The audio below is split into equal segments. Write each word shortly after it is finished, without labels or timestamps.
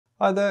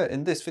Hi there,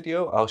 in this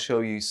video I'll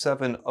show you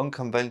 7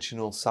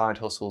 unconventional side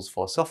hustles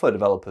for software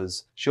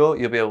developers. Sure,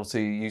 you'll be able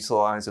to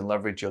utilize and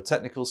leverage your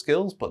technical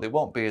skills, but they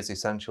won't be as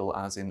essential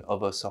as in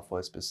other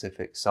software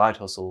specific side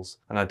hustles.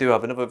 And I do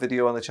have another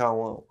video on the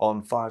channel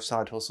on 5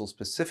 side hustles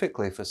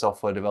specifically for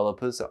software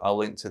developers that I'll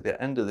link to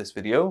the end of this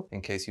video in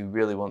case you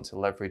really want to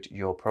leverage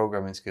your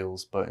programming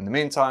skills. But in the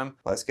meantime,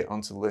 let's get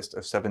onto the list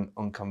of 7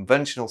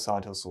 unconventional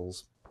side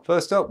hustles.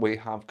 First up, we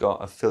have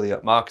got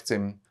affiliate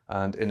marketing.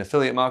 And in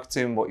affiliate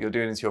marketing, what you're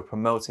doing is you're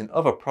promoting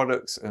other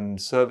products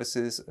and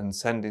services and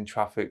sending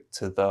traffic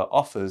to their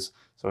offers.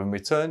 So in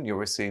return, you'll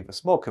receive a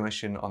small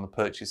commission on the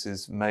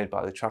purchases made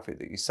by the traffic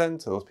that you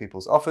send to those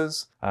people's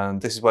offers. And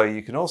this is where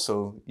you can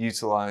also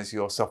utilize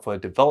your software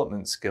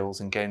development skills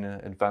and gain an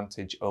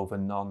advantage over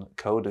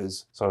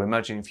non-coders. So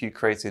imagine if you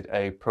created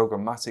a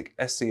programmatic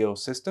SEO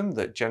system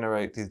that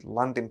generated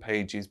landing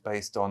pages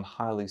based on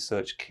highly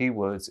searched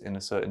keywords in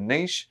a certain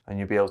niche, and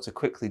you'll be able to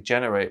quickly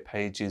generate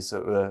pages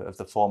that were of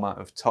the format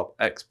of top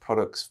X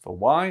products for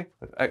Y,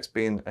 with X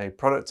being a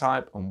product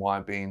type and Y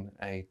being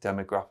a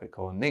demographic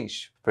or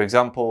niche. For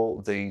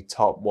example, the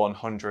top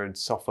 100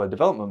 software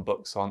development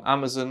books on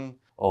Amazon,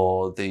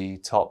 or the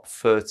top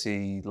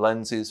 30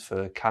 lenses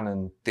for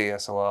Canon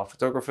DSLR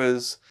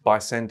photographers. By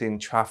sending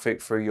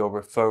traffic through your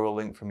referral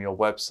link from your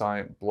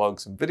website,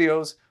 blogs and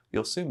videos,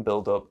 you'll soon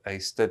build up a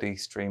steady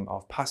stream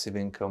of passive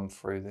income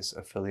through this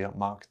affiliate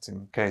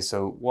marketing. Okay,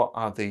 so what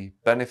are the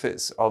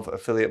benefits of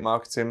affiliate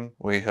marketing?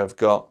 We have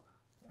got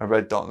a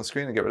red dot on the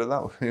screen, to get rid of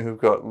that. We've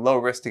got low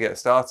risk to get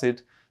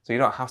started. So you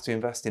don't have to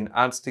invest in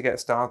ads to get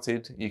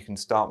started. You can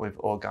start with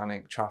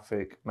organic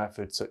traffic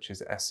methods such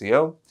as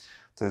SEO.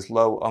 There's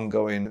low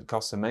ongoing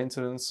costs of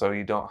maintenance, so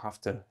you don't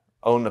have to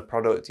own the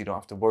product, you don't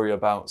have to worry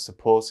about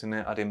supporting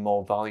it, adding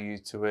more value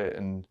to it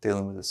and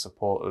dealing with the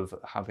support of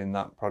having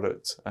that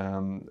product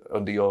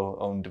under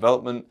your own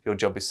development. Your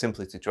job is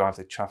simply to drive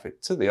the traffic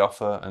to the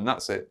offer and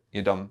that's it,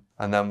 you're done.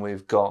 And then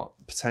we've got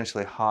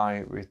potentially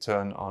high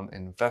return on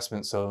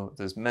investment. So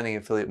there's many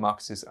affiliate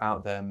marketers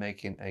out there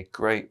making a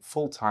great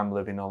full-time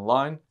living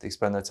online. They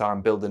spend their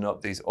time building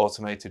up these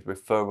automated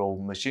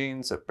referral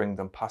machines that bring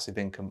them passive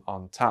income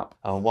on tap.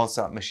 And once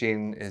that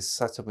machine is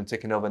set up and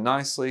ticking over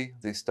nicely,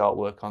 they start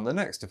work on the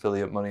next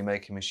affiliate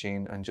money-making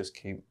machine and just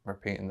keep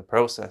repeating the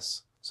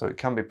process. So it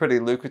can be pretty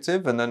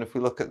lucrative. And then if we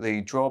look at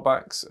the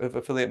drawbacks of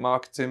affiliate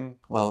marketing,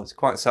 well, it's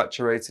quite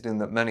saturated in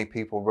that many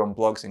people run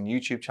blogs and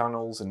YouTube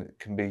channels, and it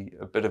can be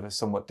a bit of a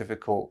somewhat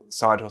difficult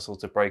side hustle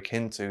to break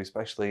into,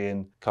 especially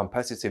in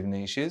competitive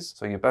niches.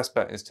 So your best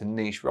bet is to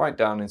niche right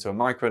down into a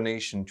micro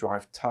niche and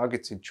drive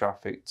targeted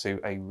traffic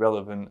to a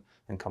relevant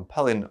and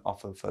compelling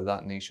offer for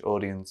that niche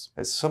audience.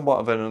 It's somewhat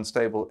of an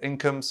unstable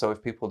income, so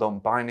if people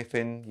don't buy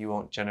anything, you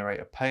won't generate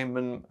a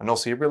payment, and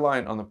also you're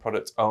reliant on the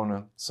product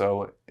owner.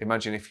 So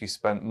imagine if you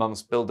spent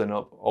months building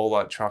up all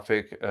that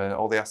traffic,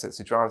 all the assets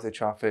to drive the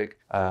traffic,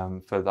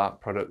 for that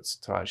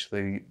product to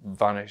actually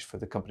vanish, for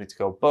the company to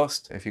go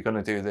bust. If you're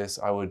going to do this,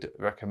 I would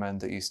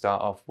recommend that you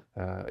start off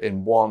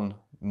in one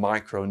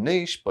micro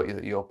niche,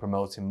 but you're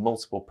promoting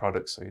multiple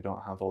products so you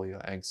don't have all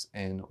your eggs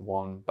in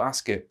one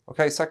basket.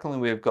 Okay, secondly,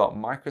 we've got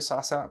Micro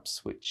SaaS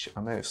apps, which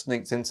I may have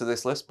sneaked into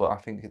this list, but I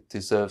think it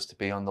deserves to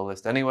be on the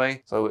list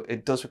anyway. So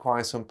it does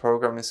require some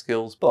programming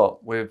skills,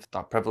 but with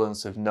that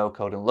prevalence of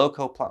no-code and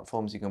low-code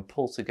platforms, you can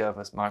pull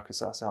together Micro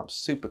SaaS apps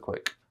super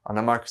quick. And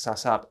a Micro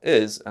SaaS app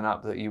is an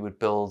app that you would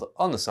build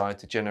on the side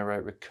to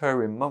generate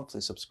recurring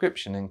monthly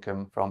subscription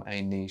income from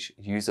a niche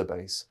user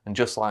base. And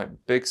just like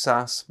big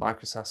SaaS,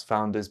 Micro SaaS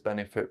founders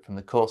benefit from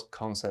the core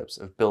concepts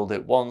of build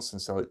it once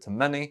and sell it to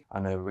many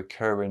and a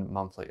recurring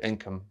monthly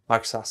income.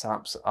 Micro SaaS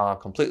apps are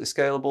completely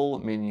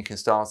scalable, meaning you can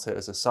start it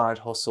as a side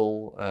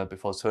hustle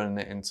before turning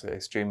it into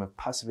a stream of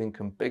passive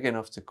income big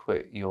enough to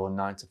quit your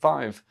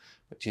 9-to-5,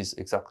 which is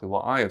exactly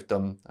what I have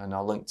done. And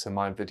I'll link to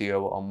my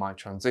video on my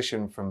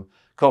transition from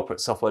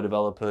corporate software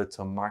developer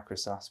to Micro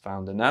SaaS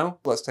founder now.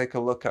 Let's take a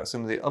look at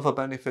some of the other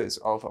benefits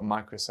of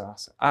Micro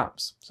SaaS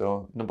apps.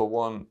 So number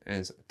one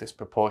is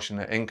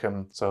disproportionate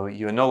income. So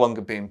you are no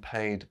longer being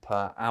paid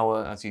per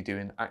hour as you do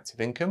in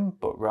active income,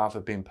 but rather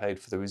being paid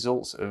for the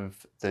results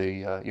of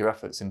your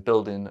efforts in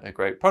building a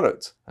great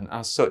product. And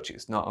as such,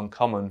 it's not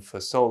uncommon for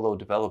solo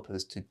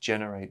developers to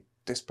generate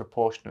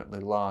disproportionately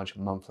large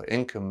monthly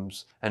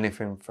incomes,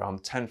 anything from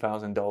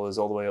 $10,000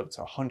 all the way up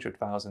to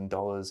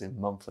 $100,000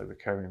 in monthly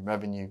recurring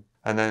revenue.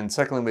 And then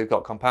secondly, we've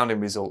got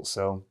compounding results.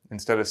 So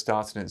instead of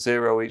starting at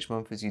 0 each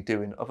month as you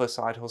do in other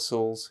side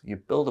hustles, you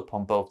build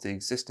upon both the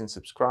existing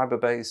subscriber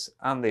base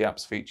and the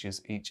app's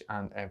features each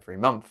and every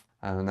month.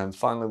 And then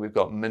finally, we've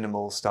got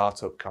minimal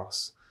startup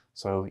costs.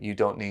 So you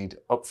don't need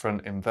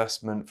upfront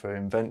investment for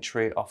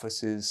inventory,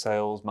 offices,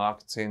 sales,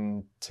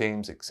 marketing,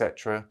 teams,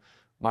 etc.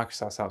 Micro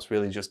SaaS apps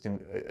really just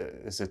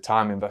is a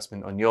time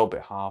investment on your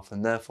behalf,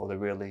 and therefore they're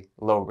really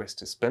low risk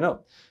to spin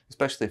up,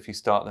 especially if you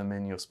start them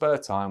in your spare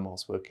time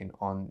whilst working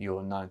on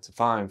your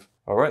 9-to-5.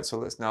 All right, so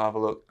let's now have a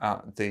look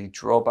at the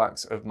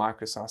drawbacks of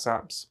Micro SaaS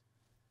apps.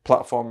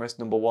 Platform risk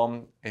number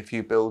one, if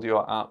you build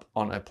your app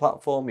on a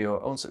platform,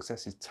 your own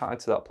success is tied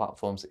to that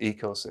platform's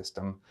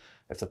ecosystem.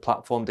 If the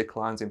platform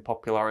declines in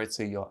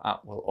popularity, your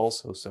app will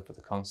also suffer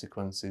the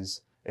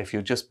consequences. If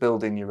you're just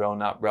building your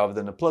own app rather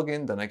than a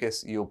plugin, then I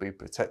guess you'll be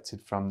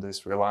protected from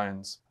this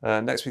reliance.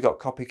 Next, we've got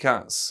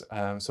copycats.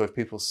 So if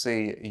people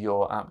see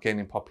your app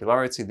gaining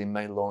popularity, they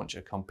may launch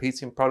a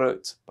competing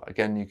product. But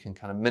again, you can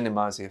kind of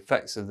minimize the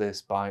effects of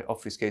this by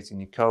obfuscating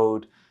your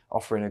code,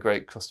 offering a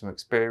great customer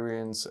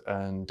experience,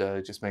 and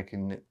just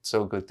making it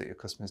so good that your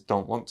customers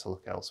don't want to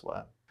look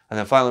elsewhere. And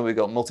then finally, we've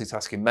got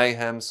multitasking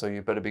mayhem. So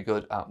you better be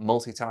good at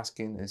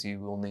multitasking, as you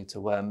will need to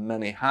wear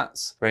many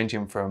hats,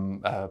 ranging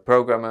from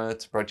programmer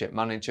to project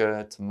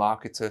manager to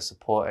marketer,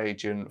 support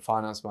agent,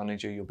 finance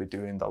manager. You'll be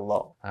doing a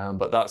lot.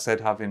 But that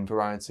said, having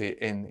variety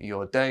in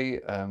your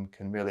day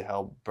can really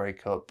help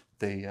break up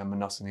the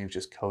monotony of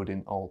just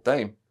coding all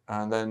day.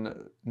 And then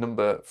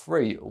number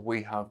 3,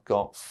 we have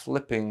got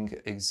flipping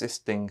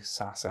existing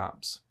SaaS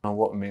apps. And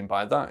what I mean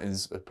by that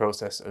is the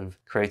process of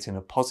creating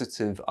a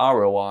positive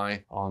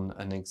ROI on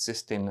an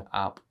existing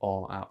app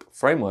or app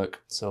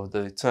framework. So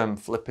the term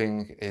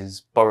flipping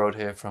is borrowed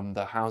here from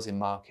the housing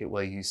market,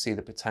 where you see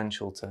the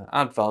potential to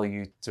add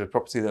value to a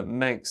property that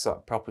makes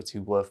that property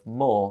worth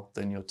more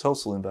than your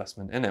total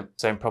investment in it.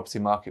 Same property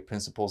market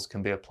principles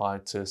can be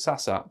applied to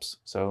SaaS apps.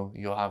 So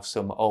you'll have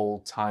some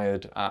old,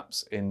 tired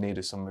apps in need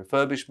of some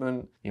refurbishment.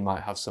 You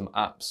might have some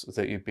apps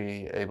that you'd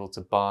be able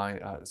to buy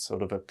at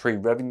sort of a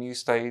pre-revenue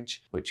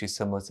stage, which is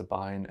similar to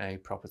buying a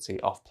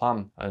property off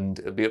plan. And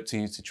it'll be up to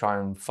you to try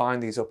and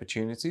find these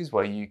opportunities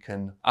where you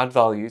can add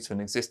value to an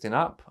existing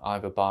app,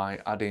 either by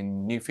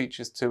adding new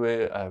features to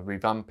it,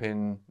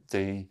 revamping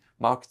the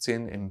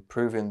marketing,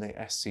 improving the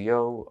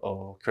SEO,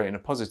 or creating a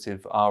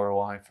positive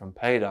ROI from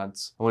paid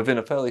ads. And within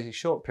a fairly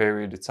short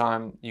period of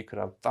time, you could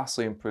have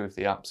vastly improved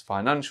the app's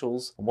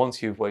financials. And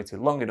once you've waited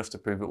long enough to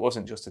prove it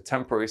wasn't just a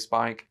temporary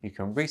spike, you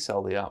can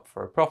resell the app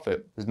for a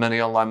profit. There's many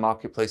online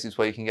marketplaces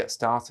where you can get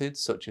started,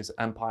 such as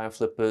Empire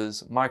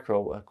Flippers,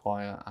 Micro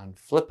Acquire, and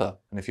Flipper.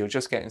 And if you're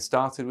just getting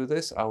started with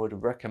this, I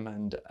would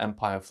recommend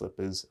Empire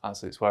Flippers,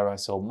 as it's where I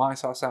sold my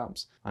SaaS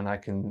apps, and I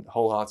can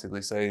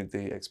wholeheartedly say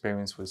the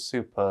experience was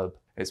superb.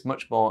 It's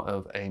much more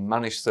of a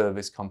managed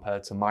service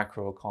compared to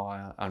Micro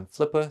Acquire and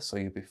Flipper, so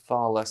you'd be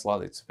far less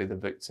likely to be the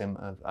victim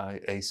of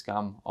a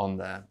scam on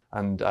there.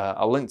 And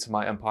I'll link to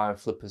my Empire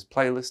Flippers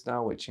playlist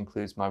now, which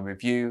includes my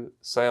review,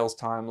 sales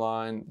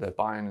timeline, the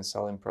buying and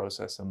selling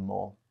process, and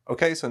more.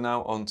 Okay, so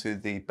now on to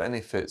the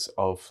benefits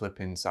of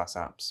flipping SaaS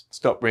apps.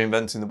 Stop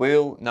reinventing the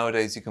wheel.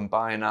 Nowadays, you can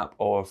buy an app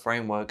or a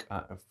framework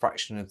at a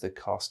fraction of the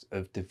cost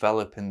of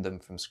developing them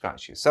from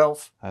scratch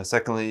yourself.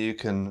 Secondly, you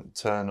can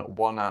turn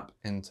one app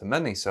into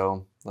many.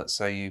 So let's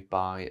say you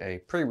buy a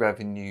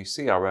pre-revenue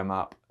CRM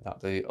app that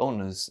the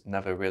owners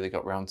never really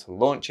got around to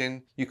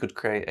launching. You could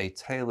create a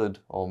tailored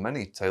or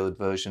many tailored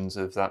versions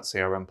of that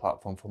CRM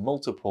platform for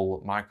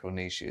multiple micro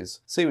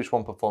niches, see which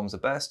one performs the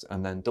best,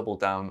 and then double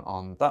down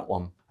on that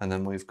one. And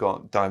then we've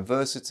got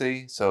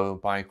diversity. So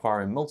by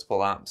acquiring multiple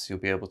apps, you'll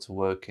be able to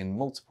work in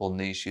multiple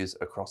niches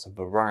across a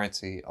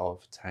variety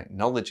of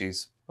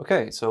technologies.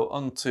 Okay, so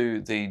on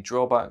to the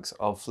drawbacks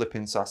of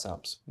flipping SaaS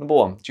apps. Number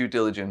 1, due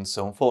diligence.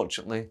 So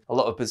unfortunately, a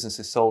lot of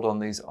businesses sold on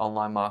these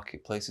online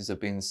marketplaces are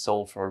being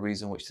sold for a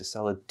reason which the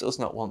seller does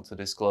not want to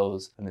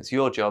disclose. And it's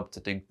your job to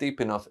dig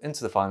deep enough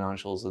into the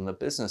financials and the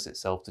business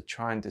itself to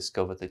try and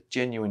discover the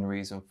genuine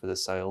reason for the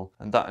sale.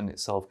 And that in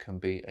itself can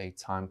be a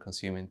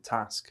time-consuming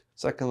task.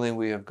 Secondly,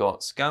 we have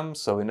got scams.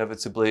 So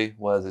inevitably,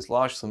 where there's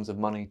large sums of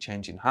money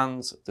changing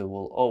hands, there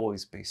will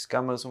always be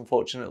scammers,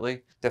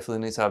 unfortunately.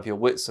 Definitely need to have your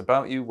wits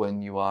about you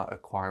when you are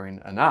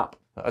acquiring an app.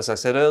 As I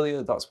said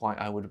earlier, that's why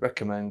I would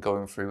recommend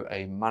going through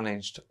a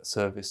managed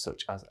service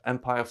such as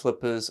Empire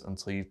Flippers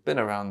until you've been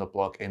around the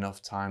block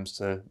enough times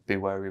to be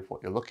wary of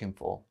what you're looking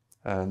for.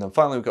 And then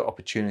finally, we've got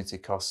opportunity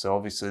costs. So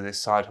obviously this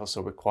side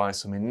hustle requires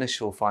some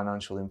initial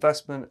financial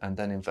investment and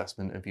then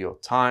investment of your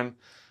time.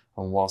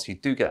 And whilst you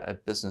do get a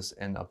business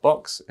in a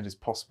box, it is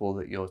possible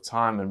that your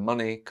time and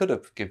money could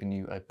have given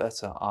you a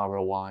better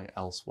ROI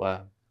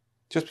elsewhere.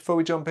 Just before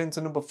we jump into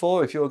number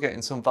 4, if you're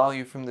getting some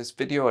value from this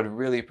video, I'd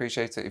really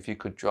appreciate it if you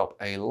could drop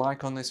a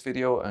like on this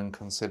video and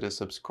consider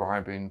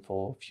subscribing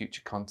for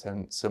future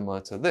content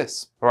similar to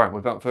this. All right,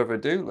 without further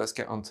ado, let's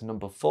get on to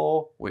number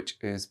 4, which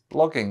is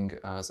blogging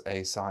as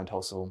a side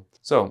hustle.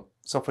 So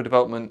software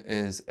development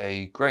is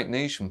a great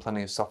niche, and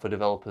plenty of software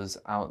developers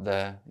out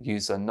there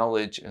use their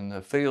knowledge in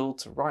the field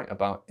to write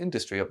about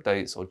industry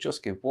updates or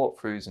just give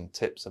walkthroughs and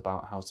tips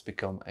about how to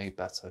become a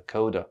better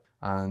coder.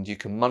 And you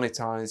can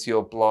monetize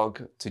your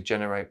blog to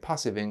generate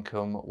passive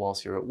income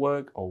whilst you're at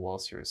work or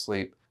whilst you're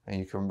asleep. And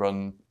you can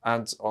run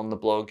ads on the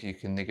blog, you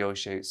can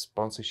negotiate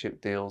sponsorship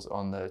deals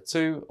on there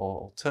too,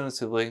 or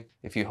alternatively,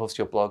 if you host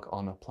your blog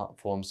on a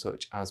platform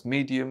such as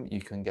Medium,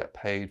 you can get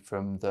paid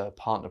from the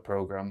partner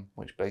program,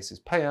 which bases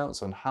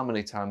payouts on how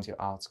many times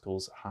your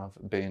articles have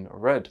been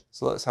read.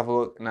 So let's have a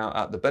look now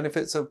at the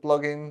benefits of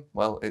blogging.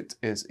 Well, it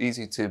is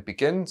easy to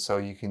begin, so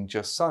you can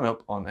just sign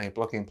up on a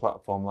blogging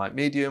platform like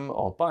Medium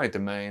or buy a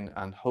domain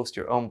and host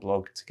your own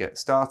blog to get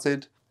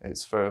started.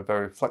 It's for a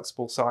very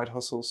flexible side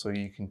hustle, so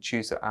you can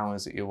choose the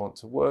hours that you want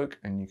to work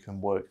and you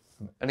can work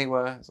from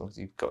anywhere, as long as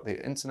you've got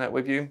the internet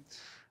with you,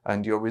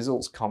 and your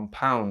results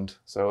compound.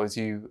 So as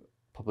you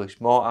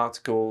publish more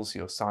articles,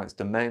 your site's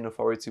domain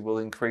authority will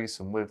increase,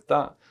 and with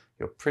that,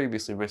 your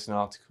previously written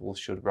articles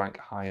should rank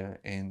higher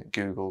in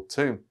Google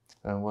too.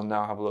 And we'll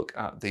now have a look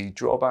at the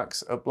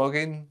drawbacks of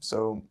blogging.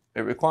 So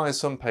it requires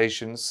some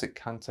patience. It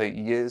can take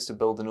years to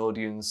build an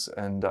audience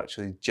and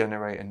actually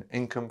generate an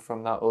income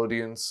from that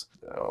audience.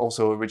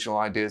 Also, original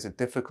ideas are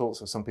difficult,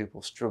 so some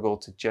people struggle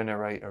to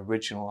generate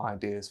original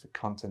ideas for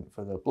content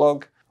for their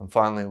blog. And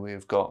finally,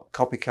 we've got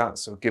copycats.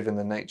 So given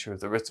the nature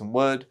of the written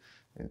word,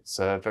 it's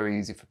very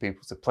easy for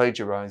people to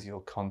plagiarize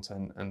your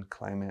content and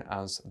claim it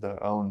as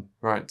their own.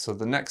 Right, so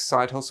the next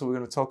side hustle we're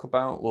going to talk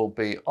about will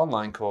be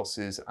online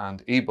courses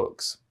and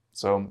ebooks.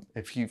 So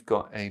if you've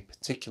got a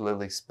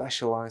particularly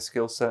specialized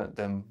skill set,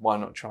 then why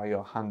not try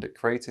your hand at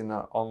creating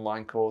that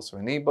online course or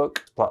an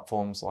ebook?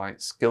 Platforms like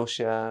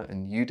Skillshare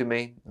and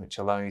Udemy, which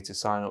allow you to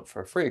sign up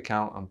for a free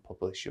account and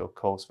publish your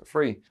course for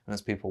free. And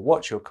as people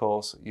watch your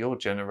course, you'll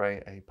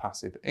generate a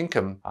passive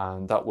income.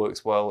 And that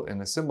works well in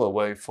a similar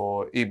way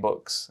for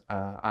ebooks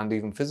and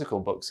even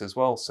physical books as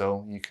well.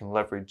 So you can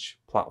leverage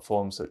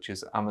platforms such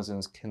as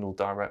Amazon's Kindle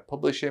Direct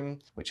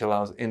Publishing, which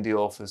allows indie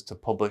authors to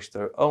publish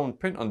their own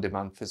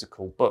print-on-demand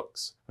physical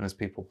books. And as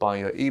people buy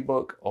your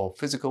ebook or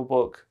physical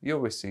book,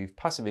 you'll receive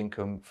passive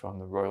income from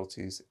the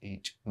royalties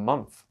each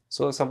month.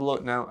 So let's have a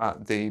look now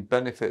at the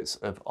benefits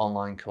of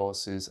online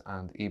courses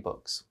and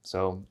ebooks.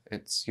 So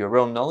it's your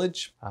own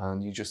knowledge,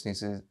 and you just need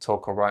to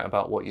talk or write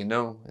about what you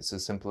know. It's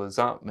as simple as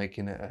that,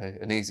 making it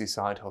an easy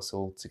side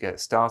hustle to get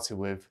started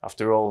with.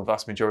 After all, the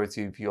vast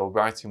majority of your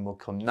writing will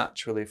come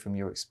naturally from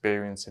your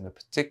experience in a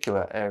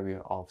particular area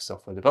of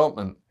software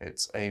development.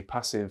 It's a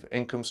passive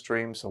income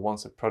stream, so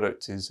once a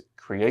product is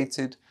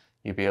created,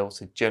 you'll be able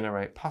to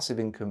generate passive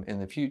income in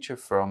the future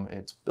from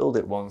its build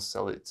it once,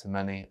 sell it to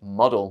many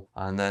model.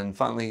 And then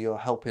finally, you're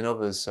helping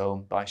others.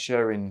 So by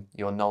sharing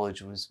your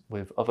knowledge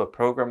with other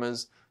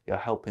programmers, you're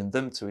helping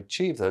them to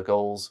achieve their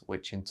goals,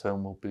 which in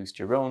turn will boost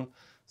your own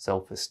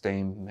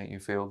self-esteem, make you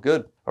feel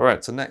good. All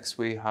right, so next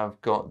we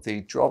have got the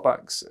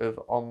drawbacks of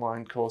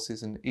online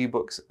courses and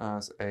ebooks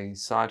as a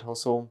side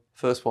hustle.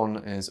 First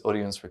one is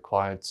audience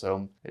required.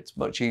 So it's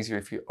much easier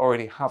if you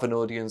already have an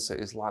audience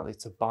that is likely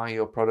to buy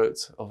your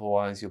product.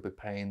 Otherwise, you'll be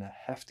paying a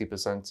hefty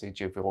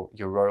percentage of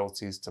your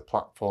royalties to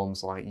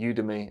platforms like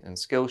Udemy and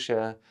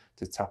Skillshare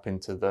to tap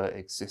into their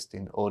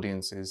existing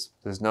audiences.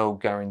 There's no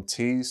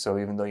guarantees, so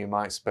even though you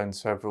might spend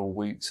several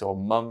weeks or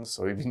months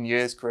or even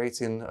years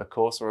creating a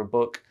course or a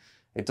book,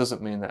 it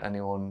doesn't mean that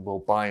anyone will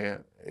buy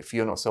it. If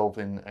you're not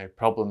solving a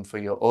problem for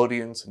your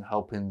audience and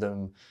helping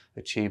them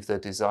achieve their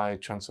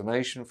desired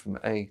transformation from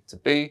A to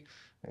B,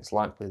 it's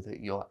likely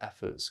that your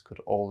efforts could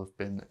all have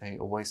been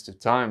a waste of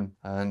time.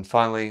 And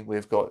finally,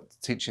 we've got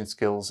teaching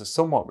skills are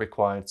somewhat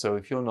required. So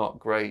if you're not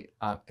great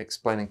at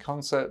explaining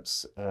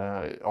concepts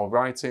or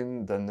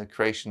writing, then the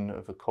creation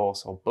of a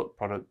course or book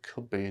product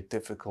could be a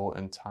difficult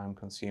and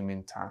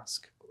time-consuming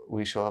task.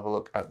 We shall have a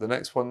look at the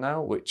next one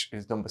now, which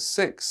is number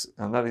 6,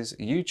 and that is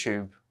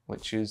YouTube,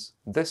 which is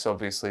this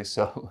obviously.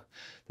 So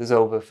there's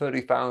over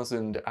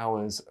 30,000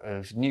 hours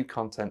of new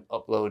content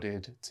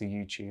uploaded to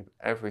YouTube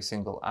every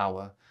single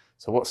hour.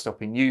 So what's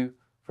stopping you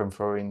from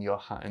throwing your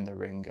hat in the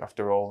ring?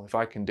 After all, if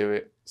I can do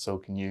it, so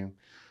can you.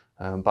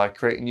 By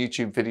creating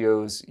YouTube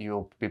videos,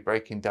 you'll be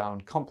breaking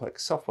down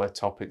complex software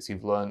topics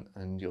you've learned,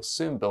 and you'll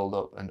soon build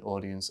up an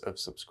audience of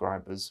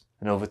subscribers.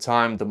 And over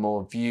time, the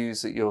more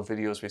views that your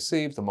videos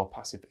receive, the more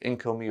passive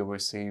income you'll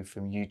receive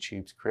from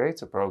YouTube's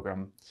creator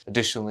program.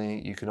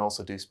 Additionally, you can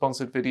also do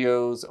sponsored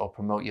videos or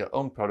promote your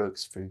own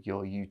products through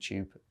your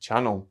YouTube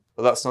channel.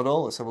 But that's not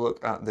all. Let's have a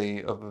look at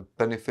the other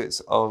benefits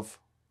of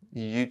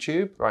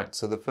YouTube. Right,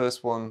 so the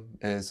first one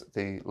is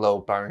the low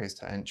barriers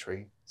to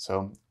entry.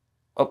 So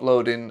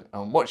uploading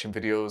and watching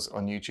videos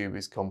on YouTube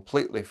is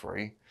completely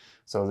free.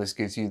 So this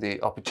gives you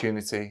the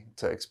opportunity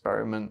to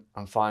experiment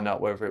and find out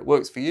whether it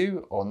works for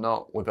you or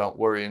not without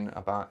worrying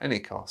about any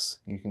costs.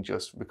 You can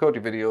just record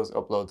your videos,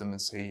 upload them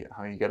and see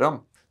how you get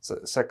on. So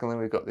secondly,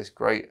 we've got this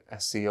great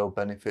SEO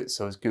benefit.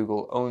 So as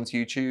Google owns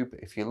YouTube,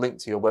 if you link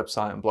to your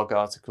website and blog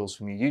articles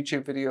from your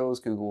YouTube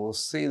videos, Google will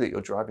see that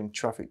you're driving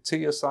traffic to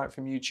your site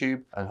from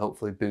YouTube and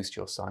hopefully boost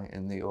your site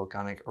in the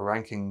organic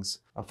rankings.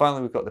 And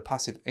finally, we've got the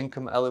passive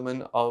income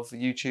element of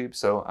YouTube.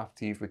 So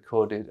after you've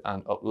recorded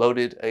and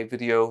uploaded a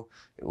video,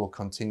 it will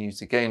continue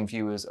to gain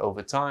viewers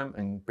over time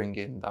and bring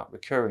in that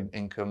recurring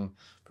income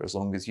for as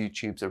long as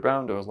YouTube's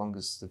around, or as long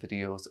as the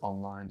video's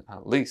online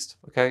at least.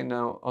 Okay,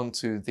 now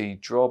onto the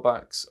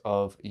drawbacks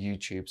of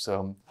YouTube.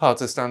 So hard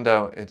to stand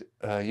out at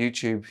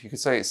YouTube. You could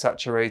say it's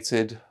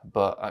saturated,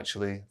 but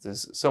actually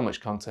there's so much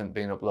content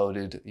being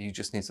uploaded. You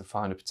just need to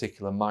find a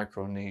particular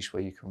micro niche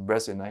where you can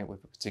resonate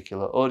with a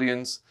particular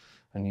audience,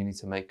 and you need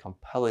to make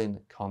compelling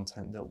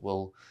content that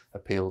will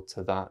appeal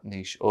to that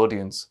niche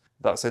audience.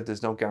 That said,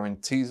 there's no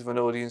guarantees of an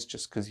audience.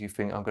 Just because you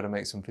think I'm going to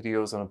make some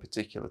videos on a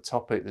particular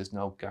topic, there's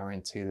no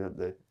guarantee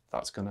that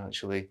that's going to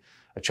actually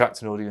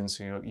attract an audience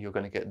and you're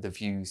going to get the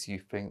views you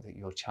think that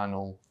your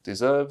channel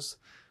deserves.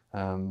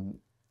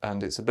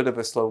 and it's a bit of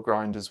a slow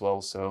grind as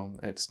well. So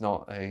it's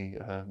not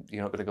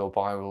you're not going to go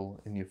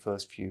viral in your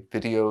first few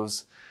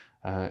videos.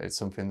 It's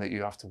something that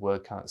you have to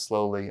work at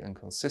slowly and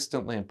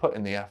consistently and put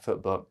in the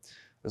effort. But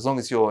as long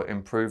as you're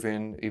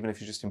improving, even if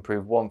you just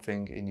improve one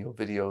thing in your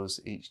videos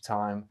each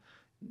time,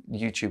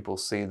 YouTube will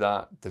see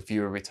that, the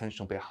viewer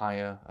retention will be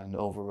higher, and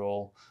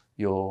overall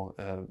your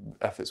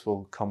efforts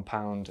will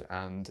compound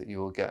and you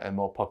will get a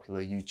more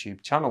popular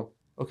YouTube channel.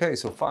 Okay,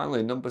 so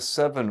finally, number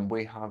 7,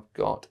 we have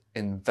got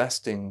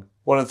investing.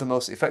 One of the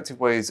most effective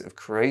ways of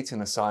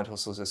creating a side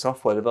hustle as a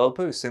software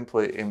developer is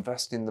simply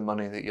investing the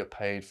money that you're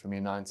paid from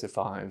your 9 to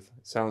 5.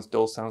 It sounds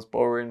dull, sounds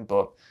boring,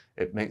 but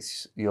it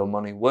makes your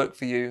money work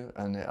for you,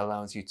 and it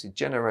allows you to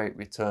generate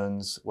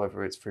returns,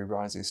 whether it's through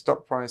rising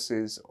stock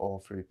prices or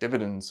through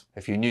dividends.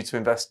 If you're new to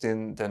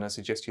investing, then I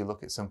suggest you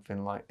look at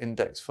something like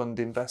index fund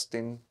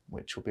investing,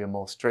 which will be a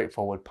more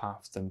straightforward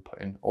path than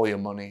putting all your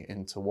money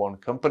into one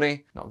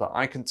company. Not that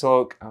I can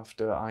talk.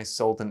 After I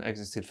sold and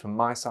exited from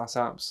my SaaS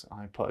apps,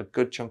 I put a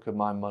good chunk of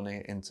my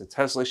money into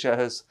Tesla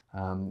shares.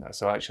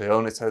 So I actually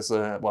own a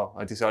Tesla. Well,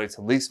 I decided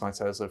to lease my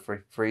Tesla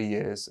for 3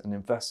 years and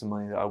invest the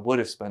money that I would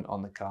have spent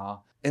on the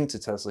car into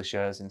Tesla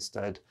shares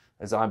instead,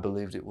 as I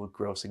believed it would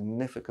grow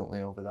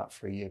significantly over that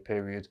 3-year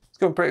period. It's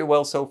going pretty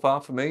well so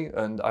far for me,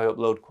 and I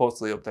upload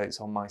quarterly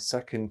updates on my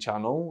second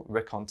channel,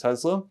 Rick on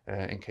Tesla,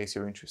 in case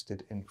you're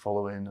interested in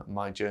following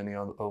my journey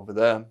over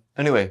there.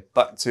 Anyway,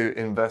 back to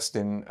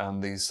investing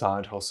and these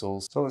side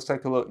hustles. So let's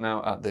take a look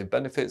now at the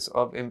benefits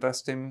of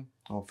investing.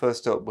 Well,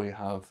 first up, we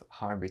have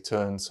high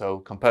return. So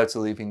compared to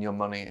leaving your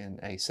money in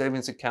a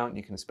savings account,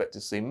 you can expect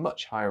to see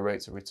much higher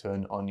rates of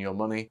return on your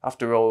money.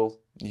 After all,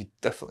 you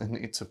definitely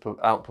need to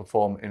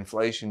outperform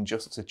inflation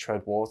just to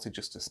tread water,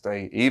 just to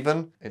stay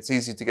even. It's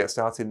easy to get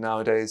started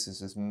nowadays as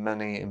there's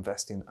many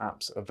investing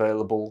apps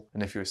available.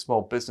 And if you're a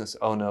small business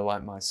owner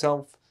like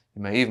myself,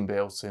 you may even be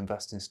able to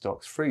invest in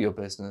stocks through your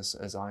business,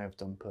 as I have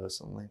done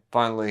personally.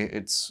 Finally,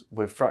 it's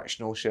with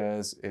fractional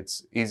shares,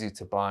 it's easy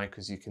to buy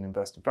because you can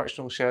invest in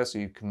fractional shares, so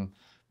you can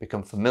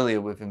become familiar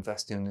with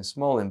investing in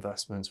small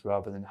investments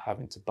rather than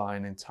having to buy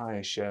an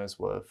entire share's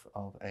worth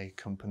of a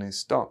company's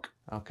stock.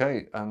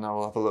 Okay, and now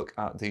we'll have a look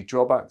at the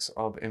drawbacks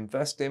of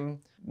investing.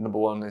 Number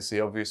 1 is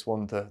the obvious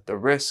one, the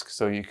risk.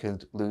 So you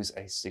could lose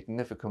a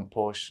significant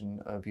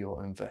portion of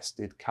your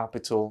invested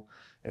capital.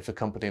 If a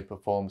company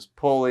performs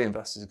poorly,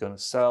 investors are going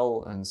to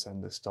sell and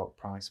send the stock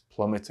price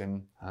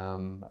plummeting.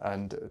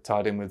 And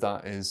tied in with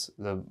that is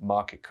the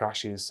market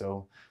crashes.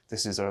 So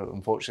this is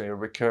unfortunately a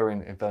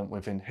recurring event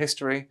within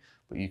history,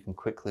 but you can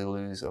quickly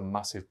lose a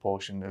massive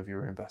portion of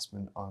your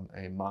investment on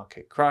a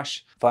market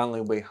crash.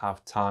 Finally, we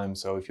have time.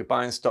 So if you're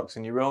buying stocks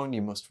on your own,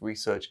 you must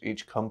research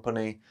each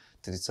company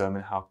to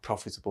determine how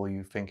profitable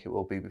you think it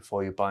will be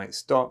before you buy its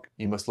stock.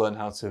 You must learn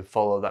how to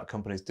follow that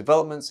company's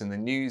developments in the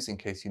news in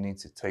case you need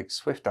to take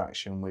swift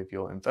action with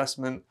your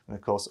investment. And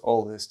of course,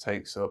 all this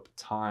takes up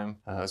time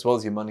as well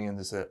as your money, and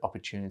there's an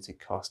opportunity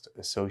cost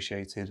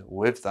associated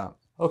with that.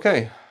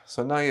 Okay,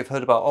 so now you've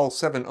heard about all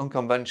 7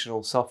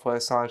 unconventional software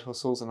side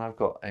hustles, and I've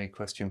got a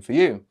question for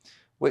you.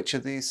 Which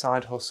of these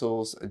side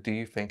hustles do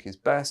you think is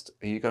best?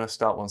 Are you going to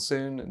start one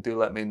soon? Do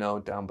let me know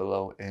down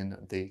below in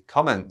the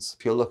comments.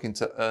 If you're looking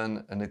to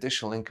earn an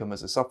additional income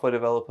as a software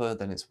developer,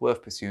 then it's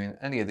worth pursuing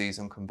any of these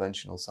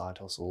unconventional side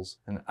hustles.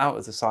 And out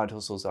of the side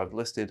hustles I've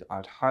listed,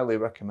 I'd highly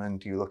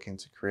recommend you look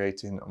into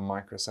creating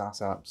micro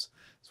SaaS apps.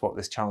 It's what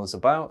this channel is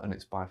about, and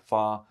it's by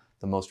far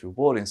the most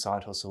rewarding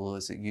side hustle,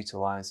 as it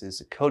utilizes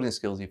the coding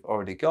skills you've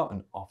already got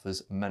and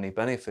offers many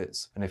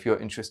benefits. And if you're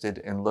interested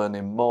in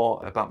learning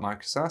more about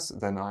Micro SaaS,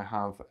 then I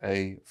have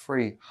a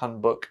free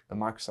handbook, a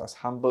Micro SaaS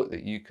handbook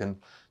that you can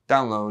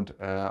download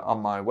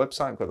on my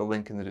website. I've got the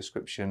link in the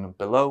description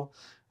below,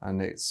 and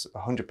it's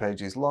 100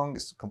 pages long.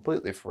 It's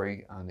completely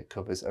free, and it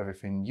covers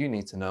everything you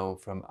need to know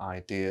from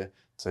idea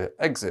to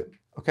exit.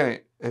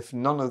 Okay, if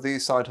none of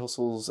these side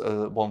hustles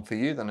are one for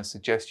you, then I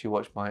suggest you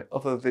watch my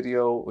other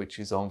video, which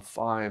is on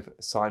 5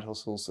 side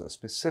hustles that are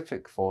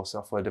specific for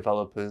software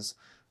developers,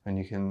 and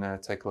you can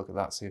take a look at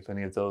that, see if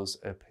any of those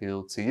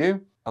appeal to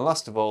you. And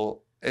last of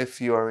all,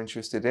 if you are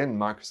interested in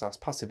Micro SaaS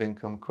passive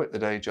income, quit the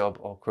day job,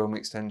 or Chrome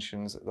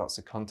extensions, that's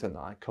the content that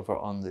I cover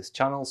on this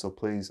channel. So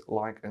please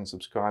like and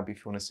subscribe if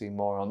you want to see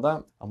more on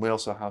that. And we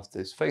also have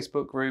this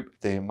Facebook group,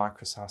 the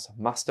Micro SaaS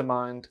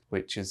Mastermind,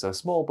 which is a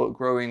small but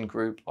growing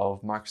group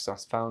of Micro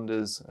SaaS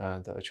founders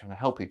that are trying to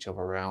help each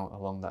other out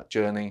along that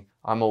journey.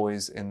 I'm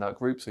always in that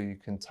group, so you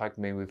can tag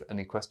me with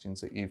any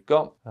questions that you've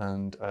got,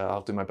 and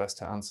I'll do my best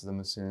to answer them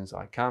as soon as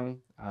I can.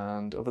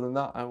 And other than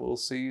that, I will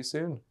see you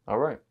soon. All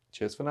right,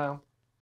 cheers for now.